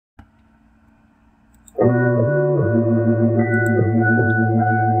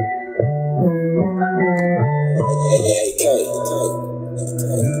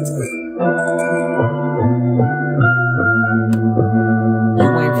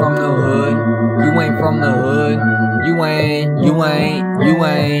from the hood. You ain't from the hood. You ain't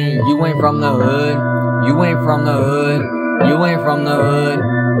from the hood. You ain't from the hood. You ain't from the hood.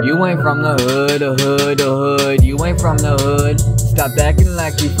 You ain't from the hood, the hood, the hood. You ain't from the hood. Stop acting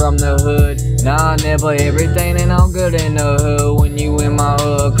like you from the hood. Nah, never. Everything ain't all good in the hood. When you in my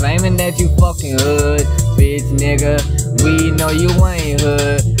hood, claiming that you fucking hood, bitch nigga. We know you ain't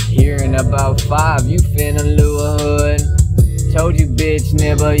hood. Hearing about 5, you finna lose a hood. Told you bitch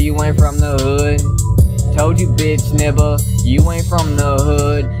nigga, you ain't from the hood. Told you bitch nigga, you ain't from the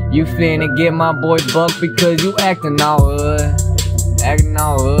hood. You finna get my boy buck because you acting all hood. Acting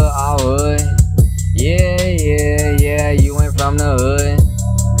all hood, all hood. Yeah, yeah, yeah, you ain't from the hood.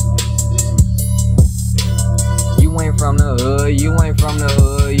 You ain't from the hood, you ain't from the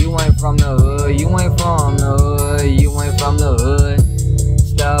hood, you ain't from the hood, you ain't from the hood, you ain't from the hood.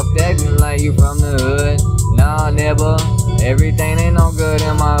 Stop acting like you from the hood. Nah, never. Everything ain't no good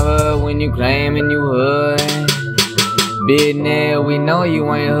in my hood when you claiming you hood. Big nigga, we know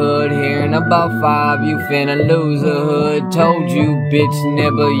you ain't hood. Hearing about 5, you finna lose a hood. Told you, bitch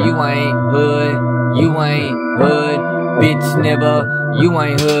nigga, you ain't hood. You ain't hood, bitch nigga. You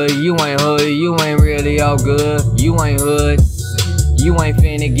ain't hood, you ain't hood, you ain't really all good. You ain't hood. You ain't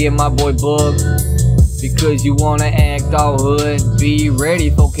finna get my boy booked because you wanna act all hood. Be ready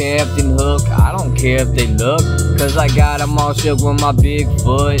for Captain Hook. I don't care if they look, cause I got them all shook with my big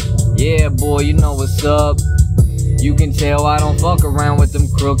foot. Yeah boy, you know what's up. You can tell I don't fuck around with them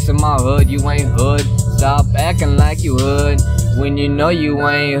crooks in my hood. You ain't hood. Stop acting like you hood when you know you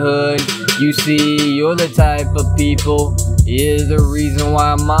ain't hood. You see, you're the type of people is the reason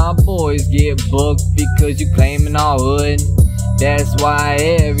why my boys get booked, because you claiming all hood. That's why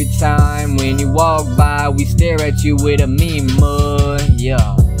every time when you walk by, we stare at you with a mean mud,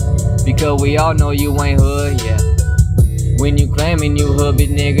 yeah. Because we all know you ain't hood, yeah. When you claiming you hood, big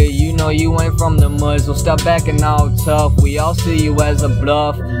nigga, you know you ain't from the mud. So stop acting all tough, we all see you as a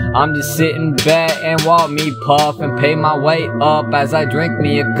bluff. I'm just sitting back and walk me puff and pay my way up as I drink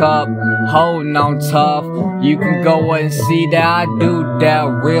me a cup. Holding on tough, you can go and see that I do that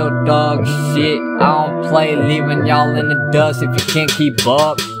real dog shit. I don't play leaving y'all in the dust if you can't keep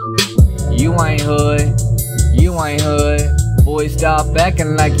up. You ain't hood, you ain't hood. Boy, stop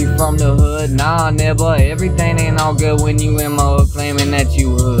acting like you from the hood. Nah, never. Everything ain't all good when you in my hood claiming that you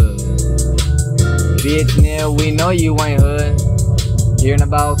hood. Bitch, nigga, we know you ain't hood. Hearing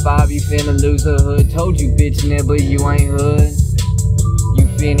about 5, you finna lose a hood. Told you, bitch, nigga, you ain't hood. You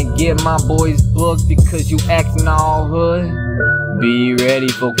finna get my boys booked because you acting all hood. Be ready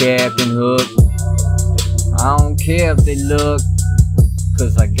for Captain Hook. I don't care if they look,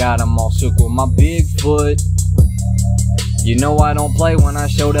 cause I got them all shook with my big foot. You know I don't play when I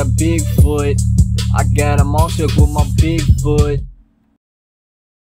show that big foot. I got them all shook with my big foot.